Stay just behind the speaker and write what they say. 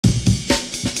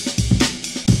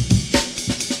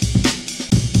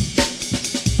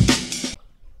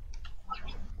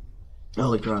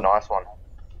Holy crap. Nice one.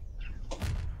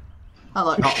 I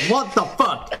like. Oh, what the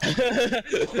fuck?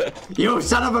 You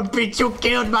son of a bitch! You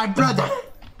killed my brother.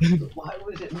 Why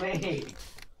was it me?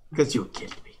 Because you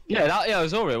killed me. Yeah, it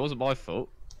was alright. It wasn't my fault.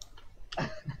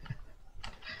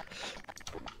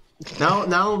 Now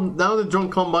the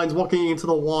drunk combine's walking into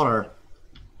the water.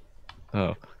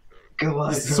 Oh.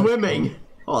 He's swimming.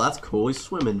 Oh, that's cool. He's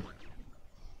swimming.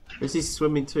 Where's he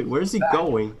swimming to? Where's he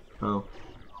going? Oh.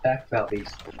 Back bellies.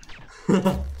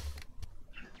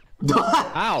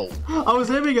 Ow! I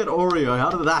was aiming at Oreo. How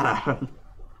did that happen?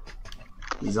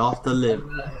 He's off to live.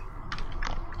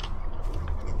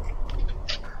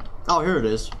 Oh, here it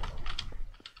is.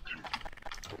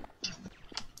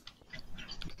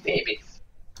 Baby.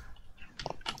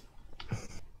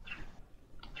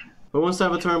 Who wants to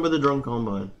have a turn with the drunk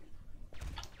combine?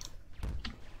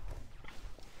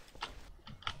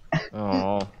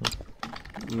 Oh.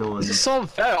 No one. This is so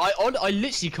unfair. I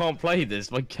literally can't play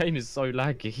this. My game is so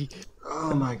laggy.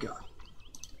 Oh my god.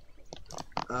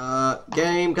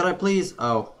 Game, can I please?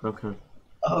 Oh, okay.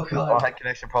 Oh I god. had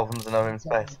connection problems and I'm in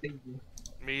space.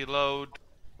 Reload.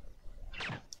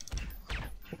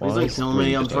 Please don't kill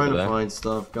me. I'm trying to find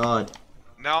stuff. God.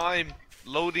 Now I'm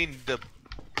loading the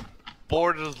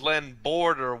Borderland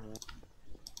border.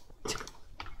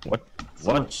 What?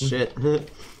 So much shit.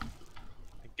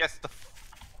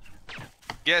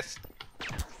 Guess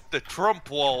the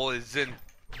Trump wall is in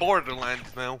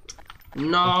Borderlands now.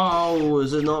 No,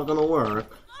 is it not gonna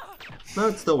work? No,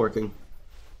 it's still working.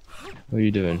 What are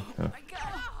you doing? Oh.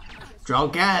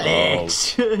 Drunk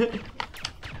Alex!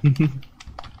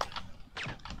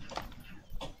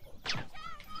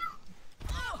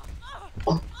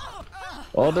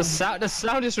 Oh, the sound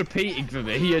is repeating for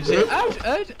me. You're just out.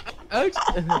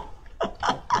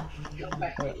 Come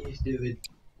back what you doing.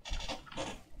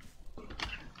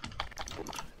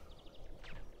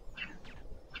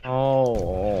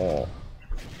 Oh.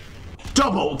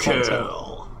 Double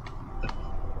kill!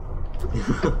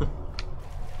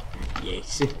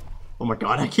 Yes. Oh my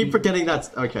god, I keep forgetting that's.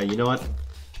 Okay, you know what?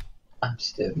 I'm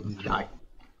still. Die.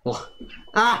 Oh.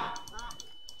 Ah!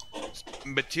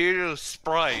 Material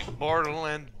sprite,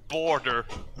 Borderland border.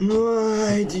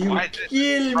 Why do you Why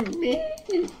kill me?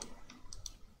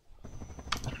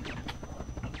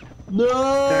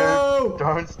 No! Dude,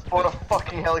 don't spawn a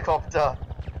fucking helicopter.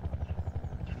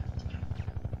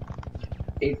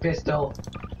 Eat pistol.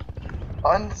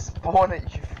 Unspawn it,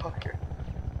 you fucker.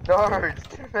 No, it's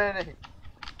too many.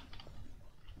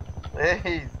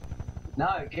 Please.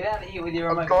 No, get out of here with your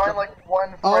I'm remote going control. like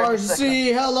 1 frame a second.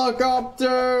 RC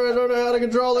helicopter! I don't know how to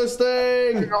control this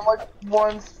thing! I'm like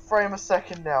 1 frame a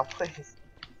second now, please.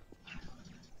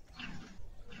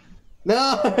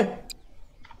 No!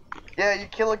 Yeah, you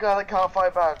kill a guy that can't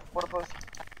fight back. What a pussy.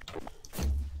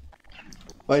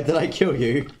 Wait, did I kill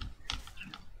you?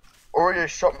 Oreo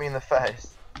shot me in the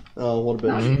face. Oh, what a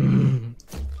bitch.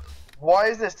 Why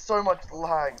is there so much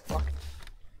lag? Fuck.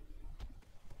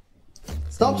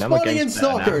 Stop Now my spawning in game's better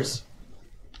now. stalkers!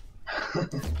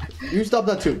 You stop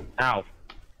that too. Ow.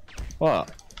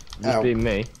 What? Just Ow. being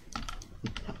me.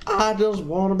 I just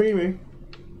wanna be me.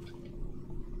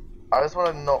 I just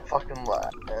want to not fucking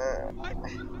lag.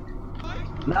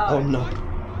 No. Oh no.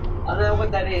 I don't know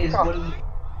what that is. What is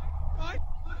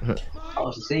it? Oh,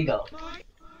 it's a seagull.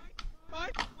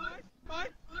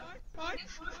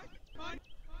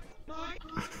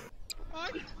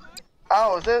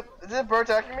 Ow, is it a bird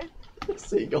attacking me?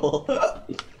 Seagull.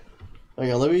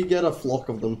 Hang on, let me get a flock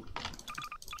of them.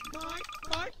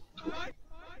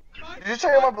 Did you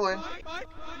check out my balloon?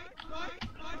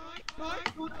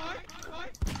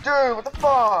 Dude, what the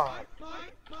fuck?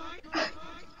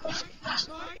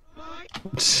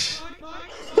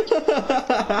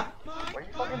 Why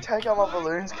you fucking take out my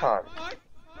balloons, cunt?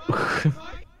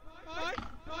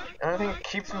 I don't think it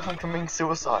keeps me from committing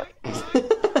suicide.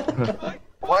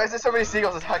 Why is there so many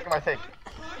seagulls attacking my thing?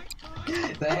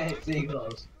 They hate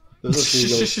seagulls. There's a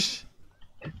seagull.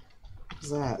 What's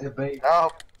that? They're big.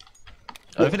 Oh,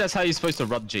 I think that's how you're supposed to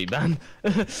run G-Man.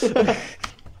 Up,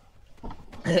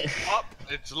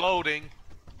 it's loading.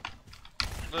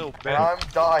 Little bit. I'm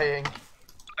dying.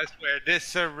 I swear, this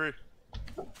server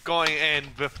going in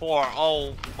before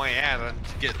all my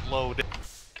add-ons get loaded.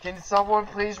 Can someone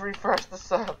please refresh the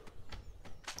server?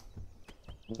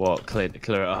 What? Clear it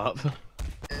up.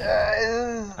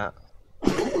 Yes.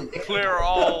 Clear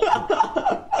all.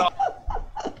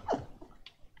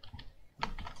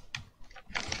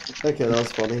 Okay, that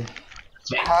was funny.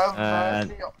 Have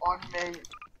mercy on me.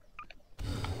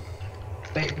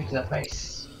 Baby to the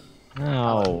face.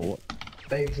 No.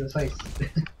 Baby to the face.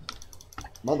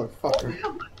 Motherfucker.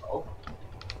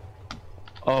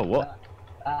 Oh, what?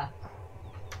 That's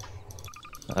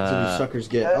what you suckers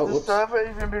get. Has Oh, the whoops. server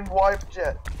even been wiped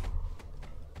yet?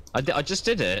 I just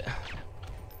did it.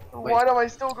 Why am I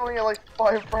still going at like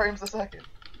 5 frames a second?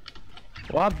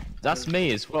 Well, that's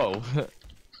me as well.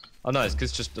 I know it's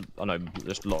because just I know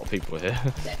just a lot of people here.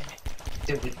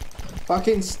 Stupid.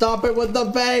 Fucking stop it with the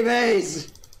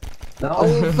babies! I No.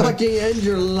 will fucking end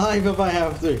your life if I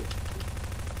have to.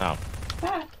 Oh.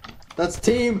 That's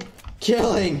team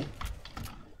killing.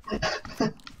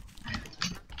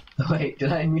 Wait,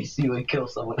 did I miss you and kill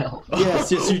someone else?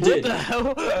 Yes, yes, you did. What the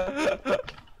hell?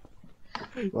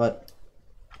 What?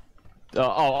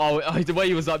 The way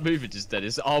he was like moving just then,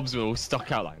 his arms were all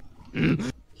stuck out like.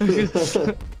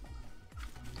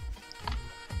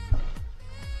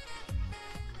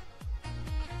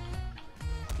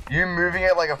 You moving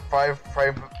at like a 5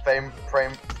 frame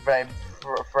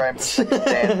dance.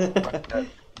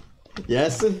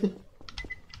 Yes?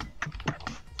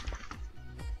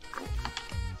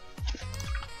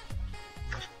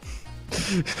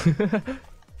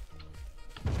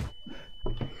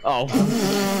 Oh.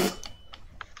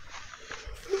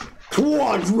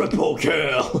 Quadruple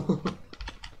kill!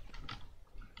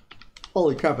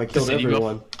 Holy crap, I killed Just any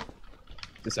everyone.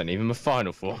 This ain't even my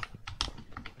final form.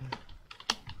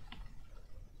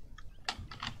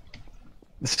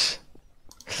 This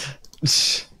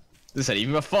ain't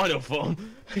even my final form.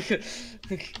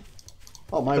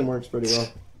 Oh, mine works pretty well.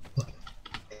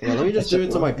 Yeah, let me just do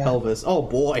it to my pelvis. Oh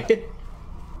boy.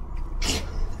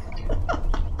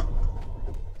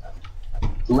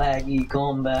 Laggy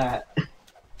combat.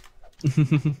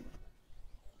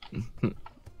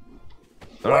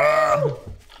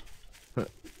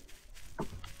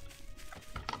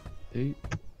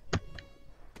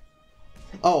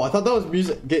 Oh, I thought that was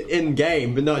music in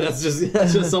game, but no, that's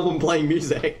just someone playing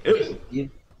music. You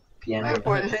piano.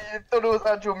 Wait, you thought it was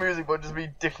actual music, but just me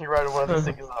dicking right at one of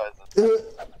the synthesizers.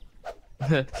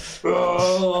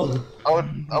 Oh.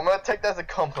 I'm gonna take that as a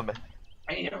compliment.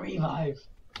 I need a revive.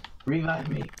 Revive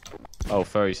me. Oh,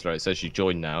 very slow. It says you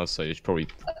joined now, so you're probably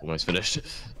almost finished.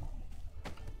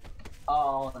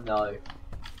 Oh no.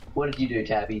 What did you do,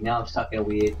 Tabby? Now I'm stuck in a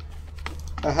weird.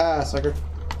 Haha, sucker.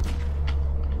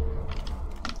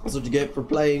 That's what you get for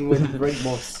playing with Red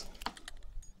Moss.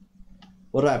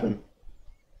 What happened?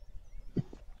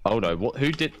 Oh no, what?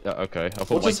 Who did? Okay, I thought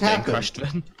What my just game happened? crashed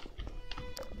then.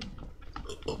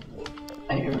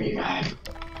 I need a revive.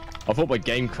 I thought my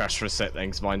game crashed for a sec then,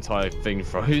 because my entire thing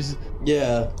froze.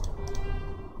 Yeah.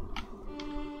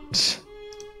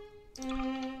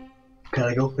 Can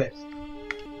I go first?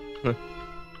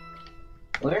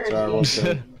 Where Sorry, is one he?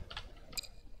 second.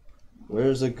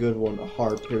 Where's a good one? A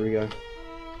harp. Here we go.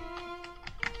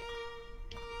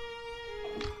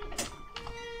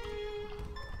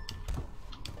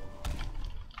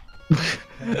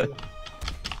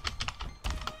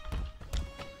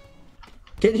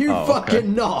 Can you Oh,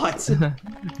 fucking not?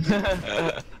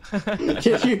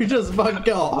 Can you just fuck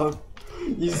off?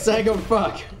 You sack of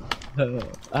fuck.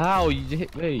 Ow, you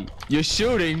hit me. You're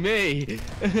shooting me.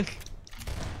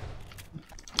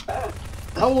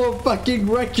 I will fucking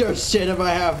wreck your shit if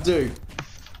I have to.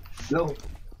 No.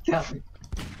 Tabby.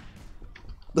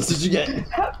 That's what you get.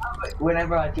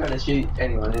 Whenever I try to shoot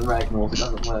anyone in Ragnarok, it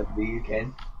doesn't work, but you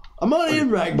can. I'm not in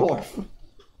Ragmorph.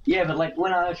 Yeah, but like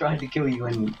when I tried to kill you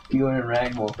when you were in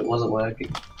Ragnarok, it wasn't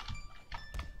working.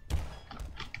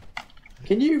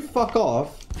 Can you fuck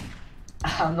off?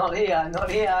 I'm not here, I'm not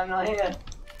here, I'm not here.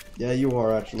 Yeah, you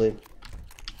are actually.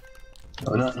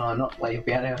 No, I'm not playing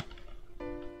piano.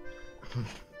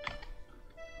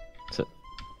 So-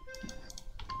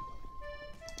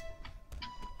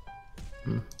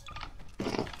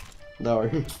 No.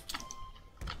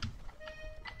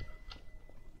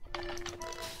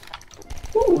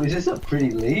 Ooh, is this a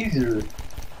pretty laser?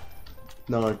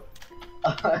 No.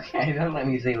 Okay, don't let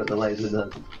me see what the laser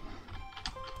does.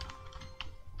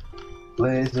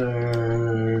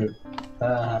 Laser.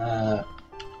 I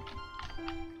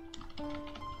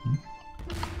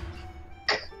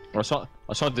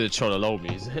tried to do the Chololo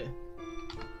music.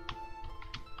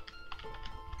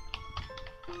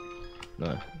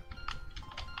 No.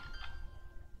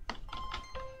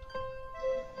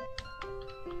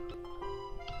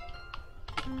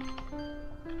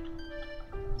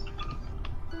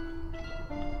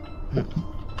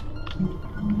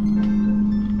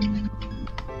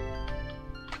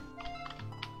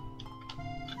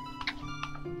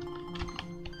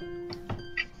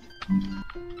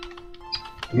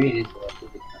 Read it.